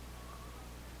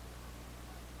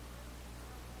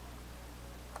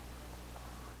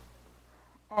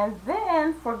 And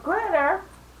then for glitter,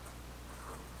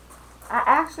 I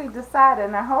actually decided,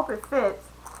 and I hope it fits,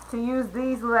 to use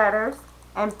these letters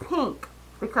and pink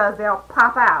because they'll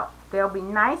pop out. They'll be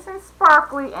nice and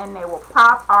sparkly and they will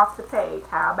pop off the page.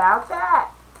 How about that?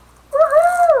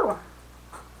 Woohoo!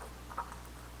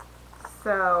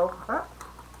 So,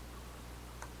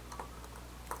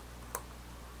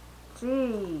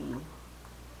 G,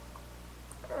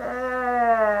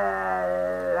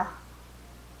 L,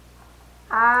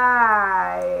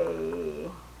 I,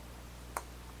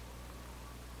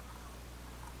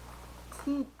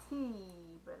 T,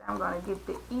 but I'm going to get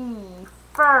the E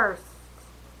first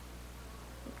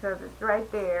because it's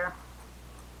right there.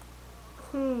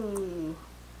 T,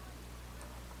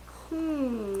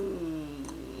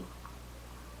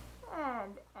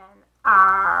 and an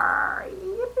R.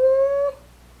 Yippee!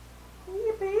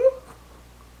 Yippee!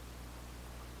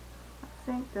 I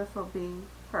think this will be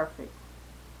perfect.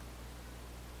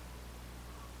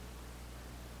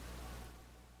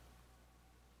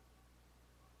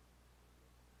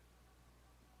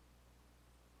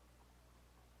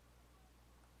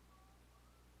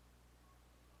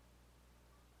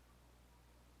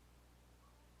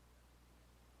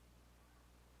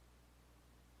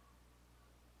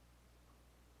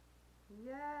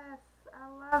 Yes,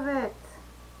 I love it.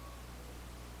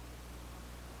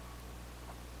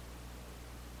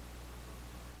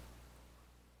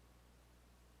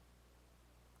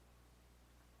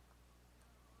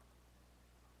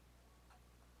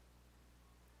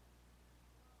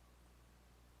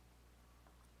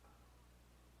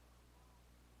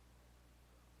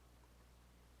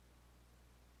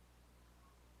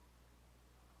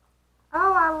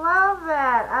 Oh, I love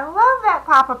that. I love that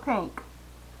pop of pink.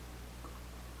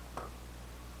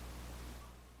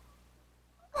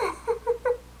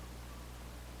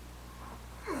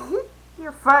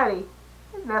 You're funny.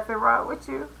 There's nothing wrong with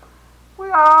you.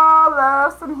 We all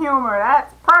love some humor.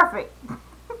 That's perfect.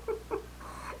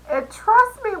 And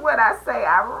trust me when I say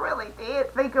I really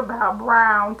did think about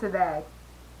brown today.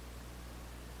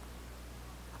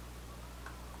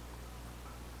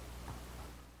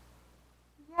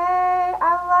 Yay,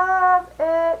 I love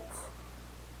it.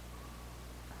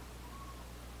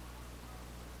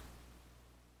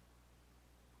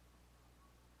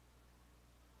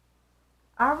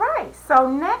 All right, so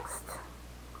next,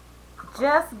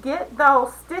 just get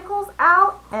those stickles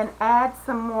out and add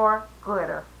some more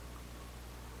glitter.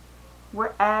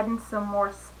 We're adding some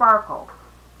more sparkle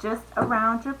just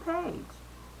around your page.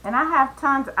 And I have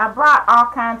tons, I brought all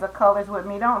kinds of colors with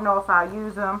me. Don't know if I'll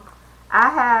use them. I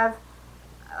have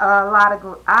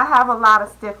I have a lot of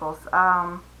stickles.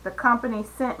 The company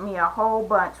sent me a whole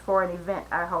bunch for an event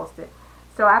I hosted.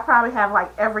 So I probably have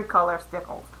like every color of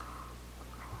stickles.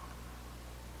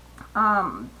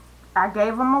 I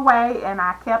gave them away and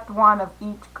I kept one of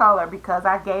each color because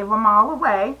I gave them all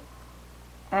away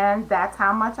and that's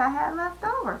how much I had left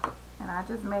over. And I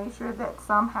just made sure that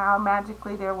somehow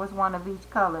magically there was one of each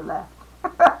color left.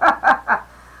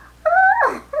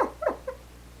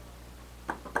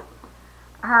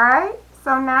 Alright,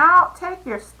 so now take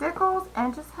your stickles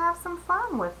and just have some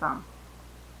fun with them.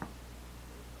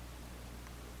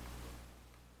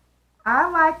 I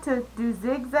like to do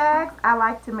zigzags. I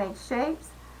like to make shapes.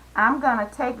 I'm going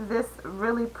to take this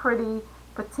really pretty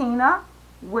patina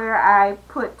where I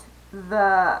put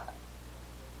the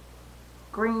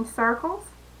green circles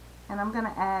and I'm going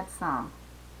to add some.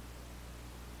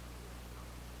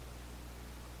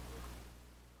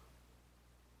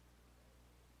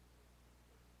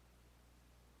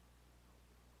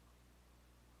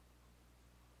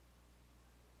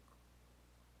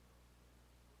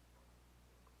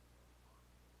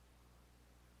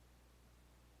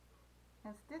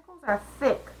 And stickles are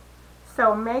thick,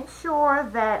 so make sure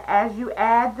that as you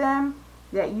add them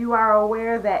that you are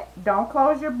aware that don't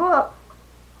close your book.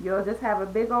 You'll just have a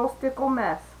big old stickle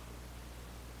mess.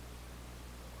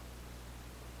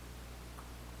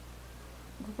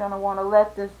 You're going to want to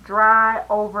let this dry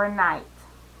overnight.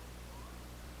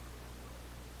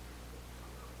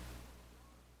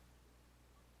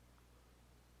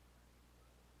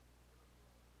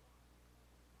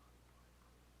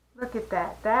 Look at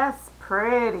that. That's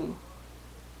pretty.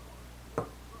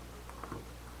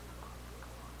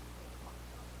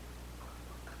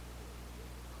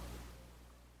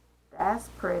 That's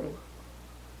pretty.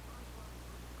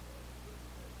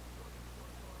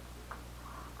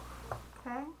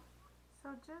 Okay. So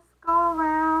just go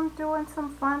around doing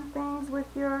some fun things with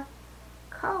your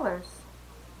colors.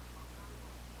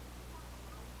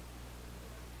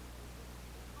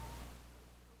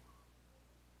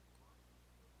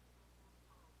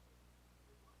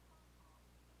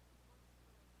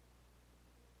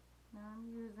 Now I'm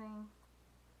using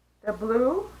the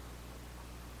blue.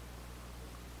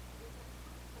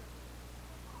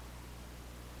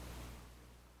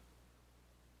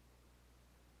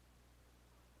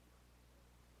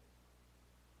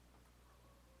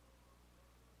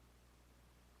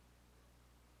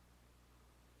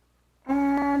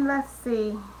 And let's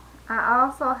see, I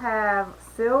also have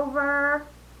silver.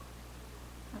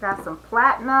 I got some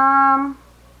platinum.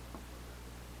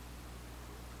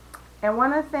 And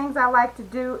one of the things I like to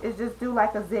do is just do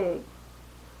like a zig.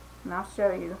 And I'll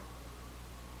show you.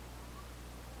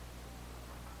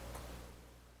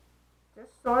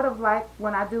 Just sort of like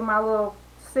when I do my little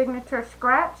signature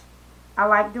scratch. I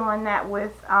like doing that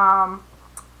with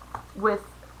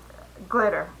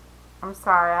glitter. I'm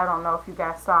sorry, I don't know if you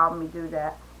guys saw me do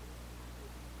that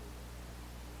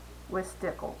with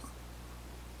stickles.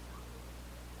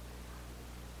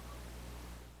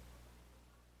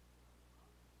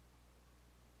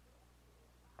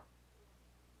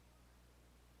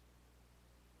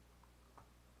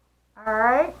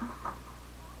 Alright,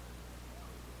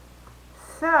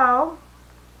 so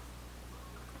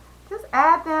just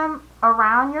add them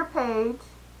around your page,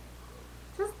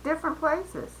 just different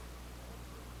places.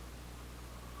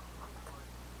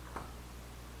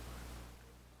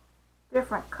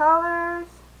 Different colors,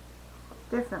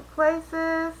 different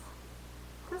places.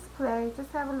 Just play,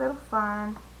 just have a little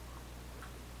fun.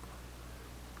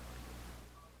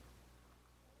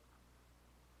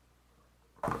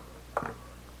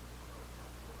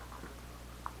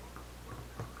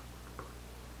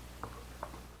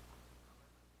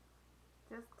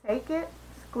 Just take it,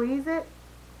 squeeze it,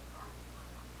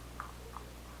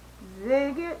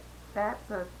 zig it. That's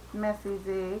a messy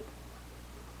zig.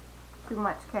 Too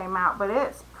much came out, but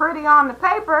it's pretty on the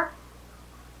paper.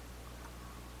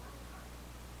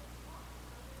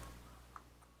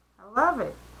 I love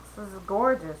it. This is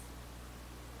gorgeous.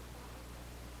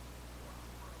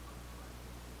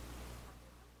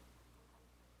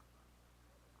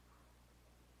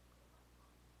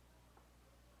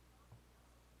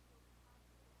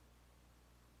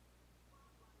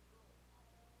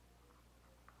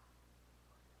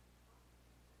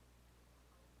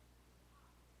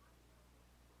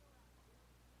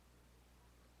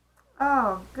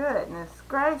 Oh, goodness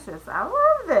gracious. I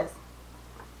love this.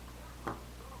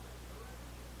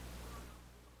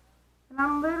 And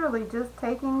I'm literally just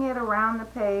taking it around the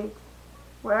page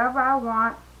wherever I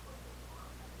want.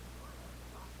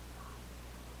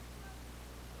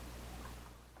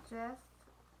 Just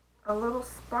a little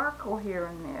sparkle here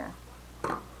and there.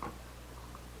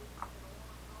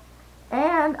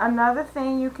 And another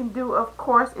thing you can do, of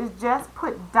course, is just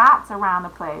put dots around the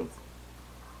page.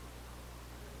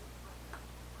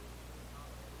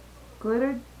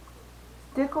 Glitter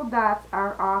stickle dots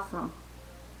are awesome.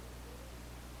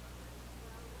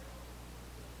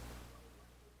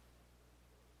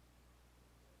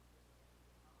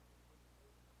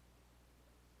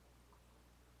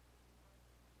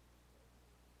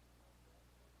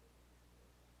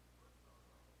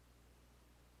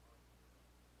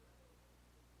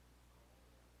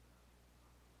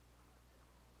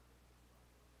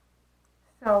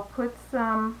 So put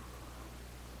some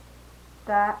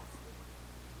dots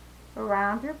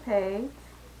around your page.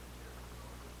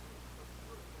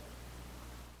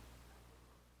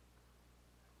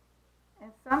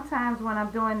 And sometimes when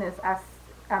I'm doing this,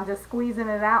 I'm just squeezing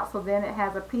it out so then it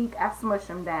has a peak. I smush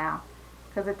them down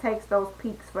because it takes those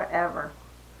peaks forever.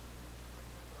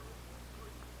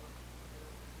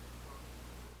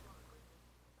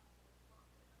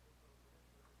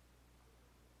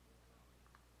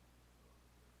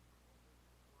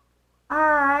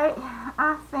 Alright,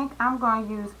 I think I'm going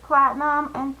to use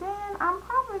platinum and then I'm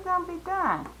probably going to be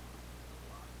done.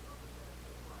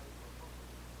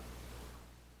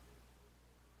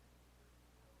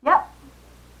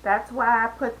 That's why I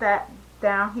put that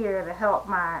down here to help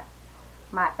my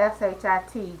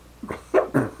SHIT be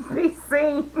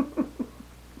seen.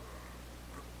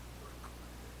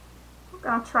 I'm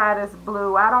going to try this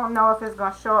blue. I don't know if it's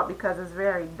going to show up because it's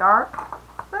very dark,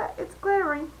 but it's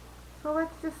glittery. So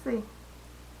let's just see.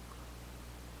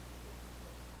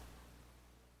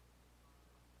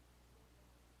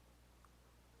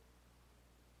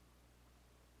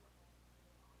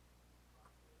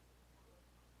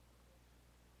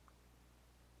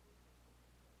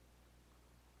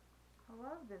 I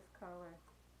love this color.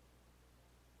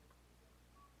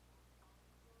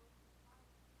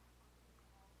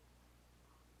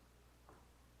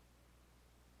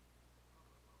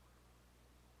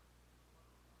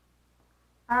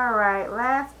 Alright,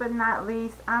 last but not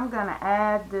least, I'm going to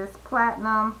add this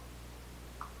platinum.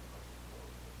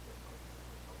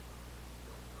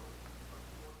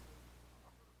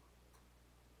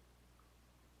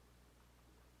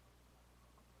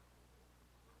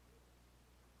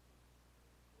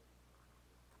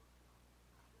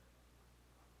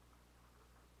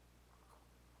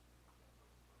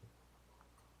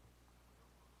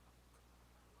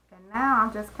 And now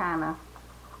I'm just kind of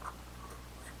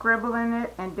scribbling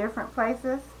it in different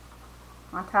places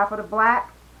on top of the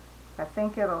black. I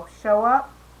think it'll show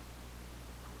up.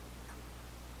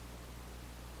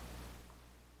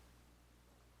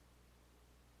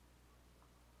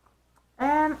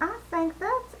 And I think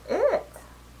that's it.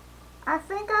 I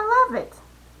think I love it.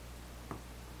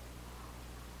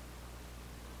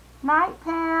 Night,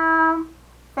 Pam.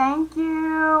 Thank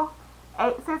you.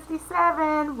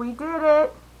 8:57. We did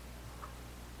it.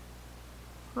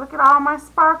 Look at all my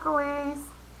sparklies.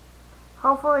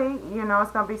 Hopefully, you know,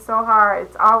 it's going to be so hard.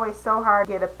 It's always so hard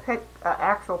to get an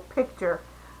actual picture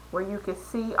where you can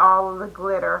see all of the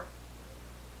glitter.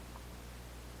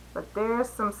 But there's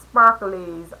some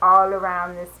sparklies all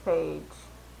around this page.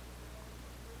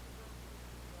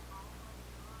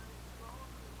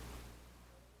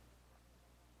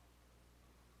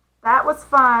 That was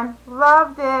fun.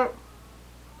 Loved it.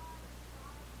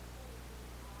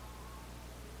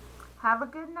 Have a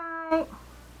good night.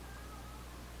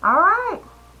 All right.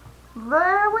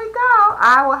 There we go.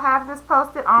 I will have this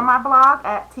posted on my blog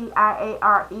at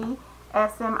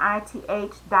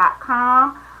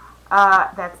tiaresmith.com.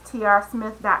 That's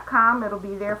trsmith.com. It'll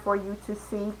be there for you to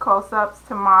see close-ups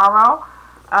tomorrow.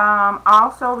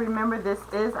 Also, remember, this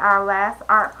is our last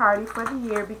art party for the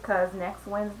year because next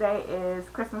Wednesday is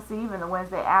Christmas Eve and the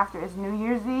Wednesday after is New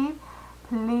Year's Eve.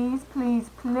 Please, please,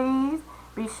 please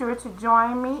be sure to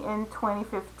join me in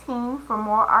 2015 for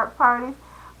more art parties.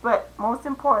 But most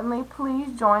importantly,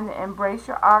 please join the Embrace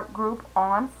Your Art group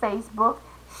on Facebook.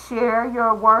 Share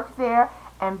your work there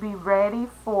and be ready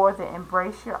for the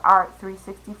Embrace Your Art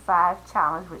 365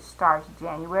 challenge, which starts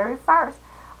January 1st.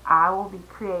 I will be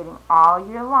creating all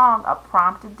year long, a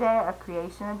prompt a day, a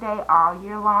creation a day, all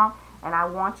year long, and I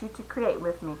want you to create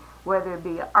with me, whether it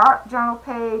be an art journal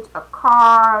page, a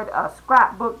card, a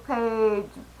scrapbook page,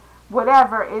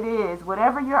 whatever it is,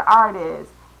 whatever your art is.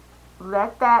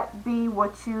 Let that be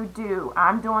what you do.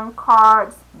 I'm doing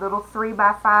cards, little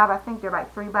 3x5. I think they're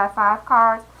like 3x5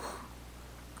 cards.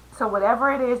 So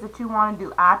whatever it is that you want to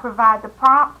do, I provide the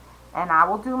prompt and I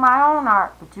will do my own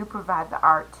art, but you provide the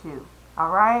art too.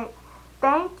 All right?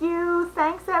 Thank you.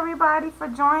 Thanks everybody for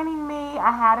joining me.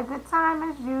 I had a good time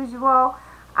as usual.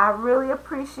 I really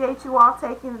appreciate you all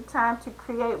taking the time to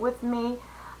create with me.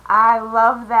 I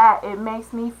love that. It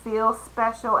makes me feel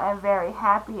special and very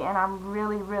happy, and I'm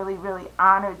really, really, really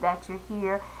honored that you're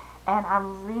here, and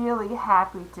I'm really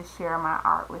happy to share my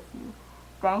art with you.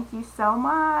 Thank you so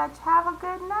much. Have a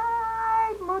good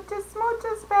night. Mooches,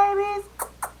 smooches, babies.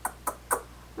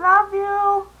 Love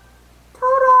you.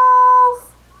 Toodles.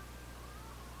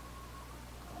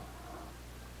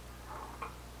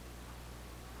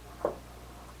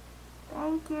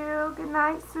 Thank you. Good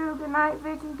night, Sue. Good night,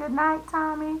 Vicky. Good night,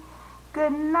 Tommy.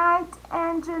 Good night,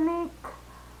 Angelique.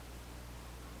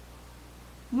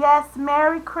 Yes,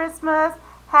 Merry Christmas.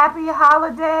 Happy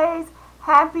holidays.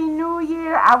 Happy New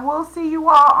Year. I will see you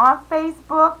all on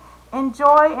Facebook.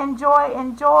 Enjoy, enjoy,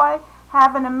 enjoy.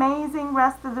 Have an amazing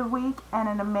rest of the week and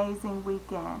an amazing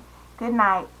weekend. Good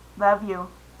night. Love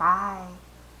you. Bye.